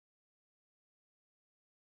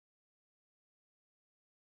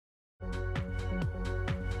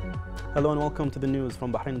Hello and welcome to the news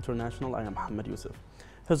from Bahrain International. I am Mohammed Yusuf.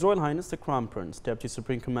 His Royal Highness the Crown Prince, Deputy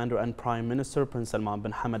Supreme Commander and Prime Minister Prince Salman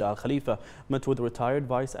bin Hamad Al Khalifa met with retired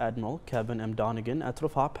Vice Admiral Kevin M. Donegan at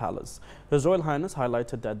Rafah Palace. His Royal Highness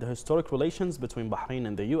highlighted that the historic relations between Bahrain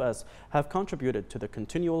and the U.S. have contributed to the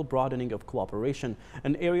continual broadening of cooperation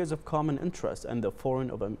in areas of common interest and the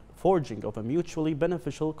forging of a mutually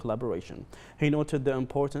beneficial collaboration. He noted the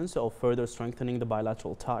importance of further strengthening the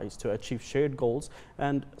bilateral ties to achieve shared goals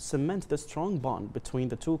and cement the strong bond between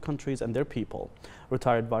the two countries and their people.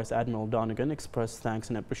 Retired Vice Admiral Donegan expressed thanks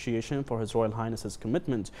and appreciation for His Royal Highness's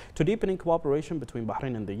commitment to deepening cooperation between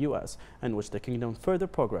Bahrain and the U.S. and wished the kingdom further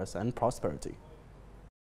progress and prosperity.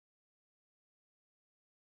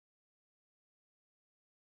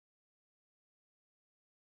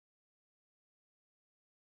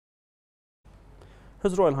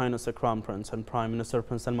 His Royal Highness the Crown Prince and Prime Minister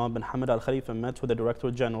Prince Salman bin Hamad Al Khalifa met with the Director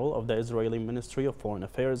General of the Israeli Ministry of Foreign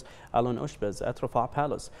Affairs, Alon Ushbez, at Rafah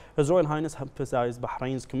Palace. His Royal Highness emphasized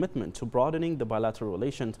Bahrain's commitment to broadening the bilateral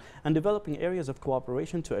relations and developing areas of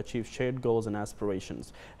cooperation to achieve shared goals and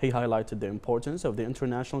aspirations. He highlighted the importance of the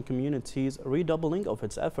international community's redoubling of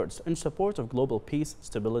its efforts in support of global peace,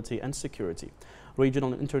 stability and security.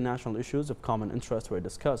 Regional and international issues of common interest were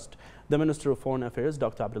discussed. The Minister of Foreign Affairs,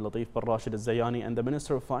 Dr. Abdul Latif bin Rashid Al-Zayani, and the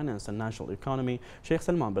Minister of Finance and National Economy, Sheikh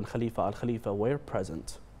Salman bin Khalifa Al Khalifa, were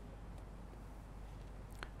present.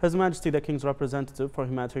 His Majesty the King's representative for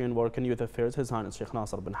humanitarian work and youth affairs, His Highness Sheikh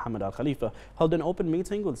Nasser bin Hamad Al Khalifa, held an open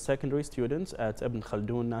meeting with secondary students at Ibn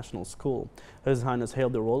Khaldun National School. His Highness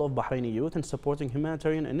hailed the role of Bahraini youth in supporting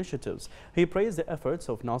humanitarian initiatives. He praised the efforts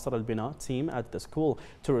of Nasser al-Bina team at the school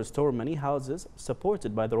to restore many houses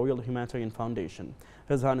supported by the Royal Humanitarian Foundation.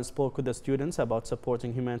 His Highness spoke with the students about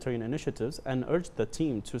supporting humanitarian initiatives and urged the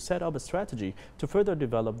team to set up a strategy to further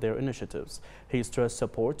develop their initiatives. He stressed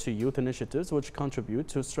support to youth initiatives which contribute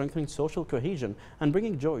to strengthening social cohesion and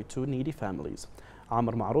bringing joy to needy families.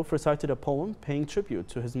 Amr Maroof recited a poem paying tribute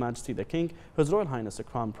to His Majesty the King, His Royal Highness the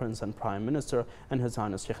Crown Prince and Prime Minister, and His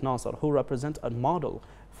Highness Sheikh Nasser, who represent a model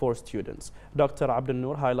for students. Dr. Abdul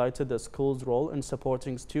Noor highlighted the school's role in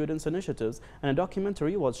supporting students' initiatives, and a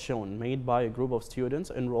documentary was shown made by a group of students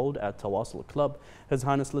enrolled at Tawasul Club. His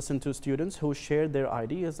Highness listened to students who shared their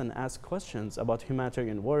ideas and asked questions about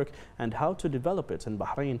humanitarian work and how to develop it in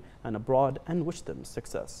Bahrain and abroad, and wished them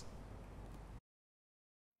success.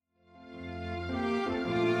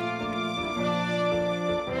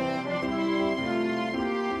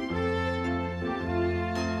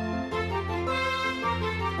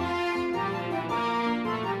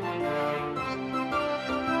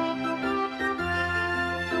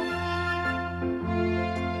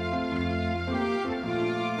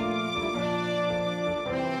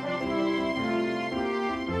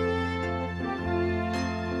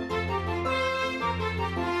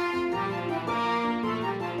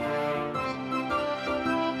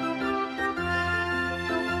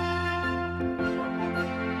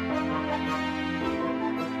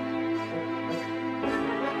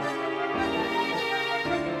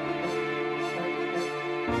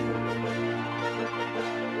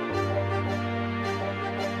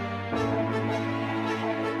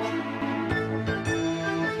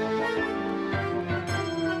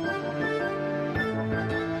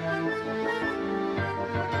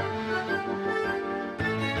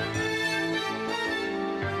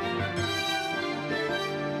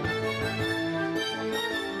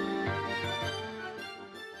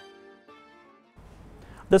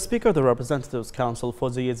 The Speaker of the Representatives Council,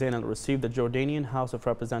 Fawzia Zainal, received the Jordanian House of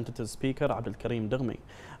Representatives Speaker Abdul Karim Dghmi.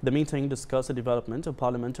 The meeting discussed the development of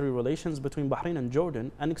parliamentary relations between Bahrain and Jordan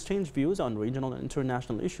and exchanged views on regional and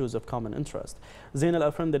international issues of common interest. Zainal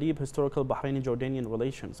affirmed the deep historical Bahraini-Jordanian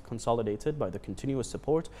relations consolidated by the continuous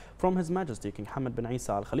support from His Majesty King Hamad bin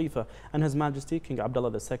Isa Al Khalifa and His Majesty King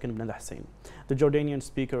Abdullah II bin Al Hussein. The Jordanian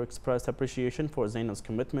Speaker expressed appreciation for Zainal's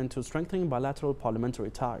commitment to strengthening bilateral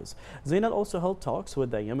parliamentary ties. Zainal also held talks with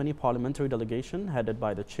the Yemeni parliamentary delegation headed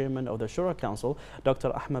by the chairman of the Shura Council,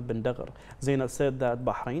 Dr. Ahmed bin Dagher. Zainal said that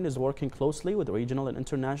Bahrain is working closely with regional and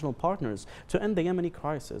international partners to end the Yemeni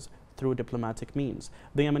crisis through diplomatic means.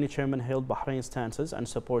 The Yemeni chairman hailed Bahrain's stances and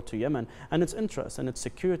support to Yemen and its interests in its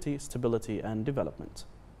security, stability and development.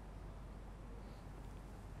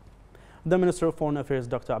 The Minister of Foreign Affairs,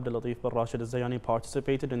 Dr. Abdulatif bin Rashid Al-Zayani,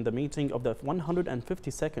 participated in the meeting of the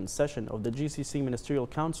 152nd session of the GCC Ministerial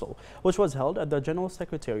Council, which was held at the General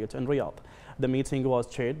Secretariat in Riyadh. The meeting was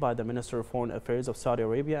chaired by the Minister of Foreign Affairs of Saudi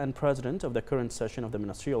Arabia and President of the current session of the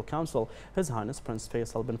Ministerial Council, His Highness Prince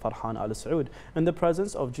Faisal bin Farhan Al Saud, in the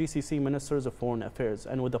presence of GCC Ministers of Foreign Affairs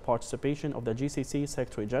and with the participation of the GCC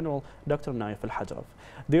Secretary General, Dr. Naif Al-Hajraf.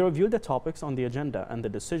 They reviewed the topics on the agenda and the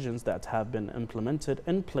decisions that have been implemented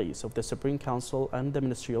in place of the Supreme Council and the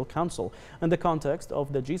Ministerial Council in the context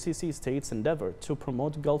of the GCC states' endeavor to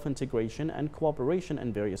promote Gulf integration and cooperation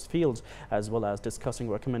in various fields, as well as discussing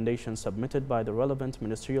recommendations submitted by the relevant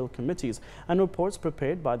ministerial committees and reports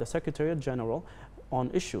prepared by the Secretariat General on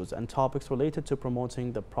issues and topics related to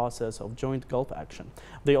promoting the process of joint Gulf action.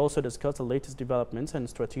 They also discussed the latest developments and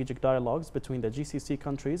strategic dialogues between the GCC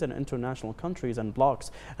countries and international countries and blocs,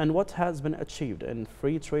 and what has been achieved in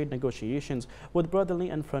free trade negotiations with brotherly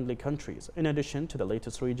and friendly countries, in addition to the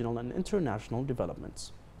latest regional and international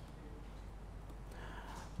developments.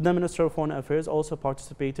 The Minister of Foreign Affairs also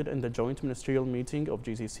participated in the joint ministerial meeting of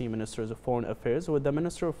GCC Ministers of Foreign Affairs with the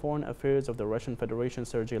Minister of Foreign Affairs of the Russian Federation,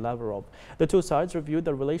 Sergei Lavrov. The two sides reviewed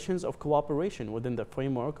the relations of cooperation within the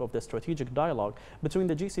framework of the strategic dialogue between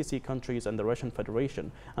the GCC countries and the Russian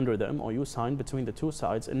Federation under the MOU signed between the two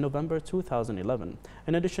sides in November 2011,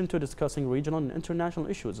 in addition to discussing regional and international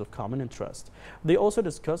issues of common interest. They also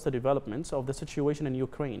discussed the developments of the situation in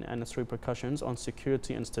Ukraine and its repercussions on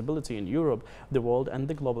security and stability in Europe, the world, and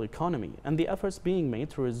the global economy, and the efforts being made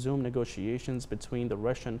to resume negotiations between the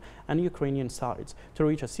Russian and Ukrainian sides to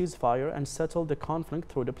reach a ceasefire and settle the conflict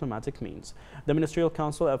through diplomatic means. The Ministerial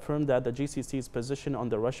Council affirmed that the GCC's position on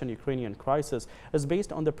the Russian-Ukrainian crisis is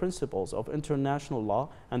based on the principles of international law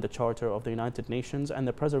and the Charter of the United Nations and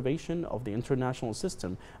the preservation of the international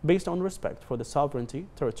system based on respect for the sovereignty,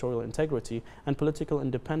 territorial integrity, and political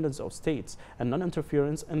independence of states and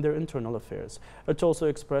non-interference in their internal affairs. It also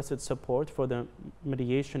expressed its support for the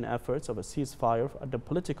mediation efforts of a ceasefire and a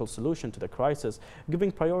political solution to the crisis,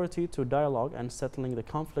 giving priority to dialogue and settling the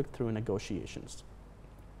conflict through negotiations.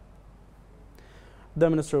 The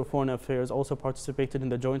Minister of Foreign Affairs also participated in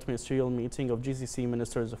the joint ministerial meeting of GCC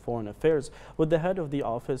Ministers of Foreign Affairs with the head of the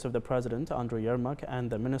Office of the President, Andriy Yermak, and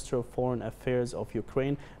the Minister of Foreign Affairs of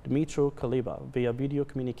Ukraine, Dmytro Kuleba, via video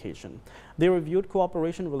communication. They reviewed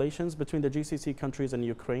cooperation relations between the GCC countries and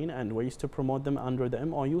Ukraine and ways to promote them under the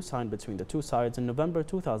MOU signed between the two sides in November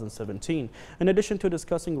 2017, in addition to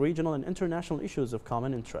discussing regional and international issues of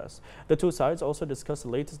common interest. The two sides also discussed the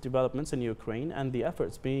latest developments in Ukraine and the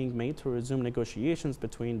efforts being made to resume negotiations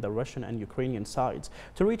between the Russian and Ukrainian sides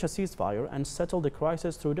to reach a ceasefire and settle the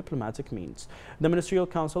crisis through diplomatic means. The Ministerial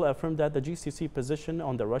Council affirmed that the GCC position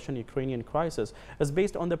on the Russian-Ukrainian crisis is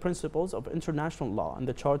based on the principles of international law and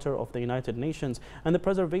the Charter of the United Nations and the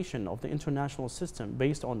preservation of the international system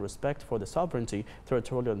based on respect for the sovereignty,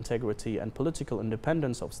 territorial integrity, and political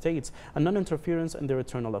independence of states and non-interference in their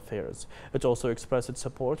internal affairs. It also expressed its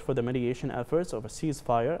support for the mediation efforts of a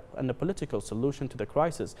ceasefire and a political solution to the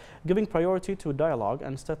crisis, giving priority to dialogue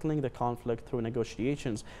and settling the conflict through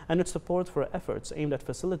negotiations, and its support for efforts aimed at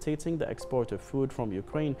facilitating the export of food from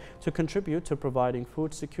Ukraine to contribute to providing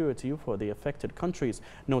food security for the affected countries,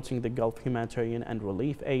 noting the Gulf humanitarian and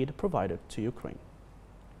relief aid provided to Ukraine.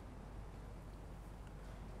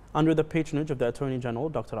 Under the patronage of the Attorney General,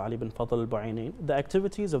 Dr. Ali bin Fadl al-Bu'aini, the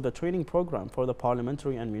activities of the training program for the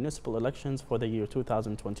parliamentary and municipal elections for the year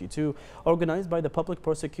 2022, organized by the Public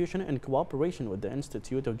Prosecution in cooperation with the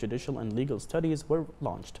Institute of Judicial and Legal Studies, were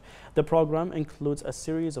launched. The program includes a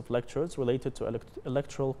series of lectures related to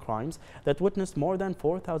electoral crimes that witnessed more than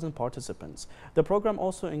 4,000 participants. The program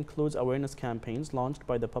also includes awareness campaigns launched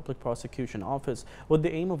by the Public Prosecution Office with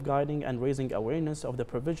the aim of guiding and raising awareness of the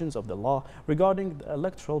provisions of the law regarding the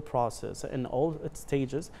electoral process in all its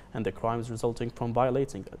stages and the crimes resulting from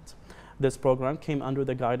violating it. This program came under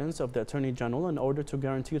the guidance of the Attorney General in order to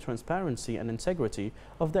guarantee transparency and integrity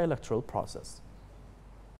of the electoral process.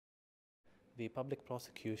 The Public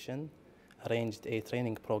Prosecution arranged a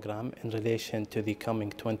training program in relation to the coming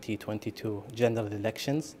 2022 general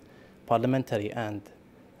elections, parliamentary and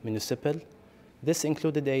municipal. This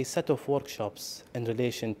included a set of workshops in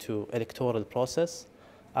relation to electoral process,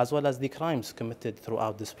 as well as the crimes committed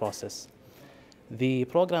throughout this process. The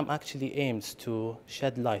program actually aims to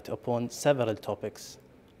shed light upon several topics,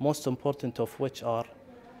 most important of which are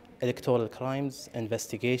electoral crimes,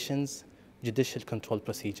 investigations, judicial control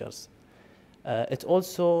procedures. It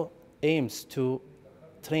also aims to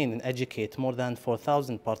train and educate more than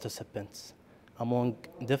 4,000 participants among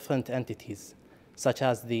different entities, such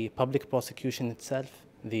as the Public Prosecution itself,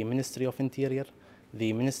 the Ministry of Interior,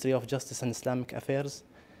 the Ministry of Justice and Islamic Affairs,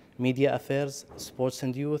 media affairs, sports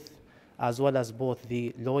and youth, as well as both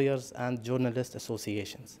the lawyers and journalist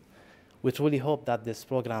associations. We truly hope that this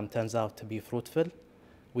program turns out to be fruitful.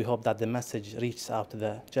 We hope that the message reaches out to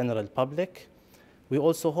the general public. We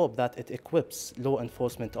also hope that it equips law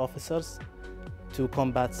enforcement officers to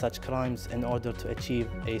combat such crimes in order to achieve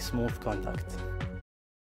a smooth conduct.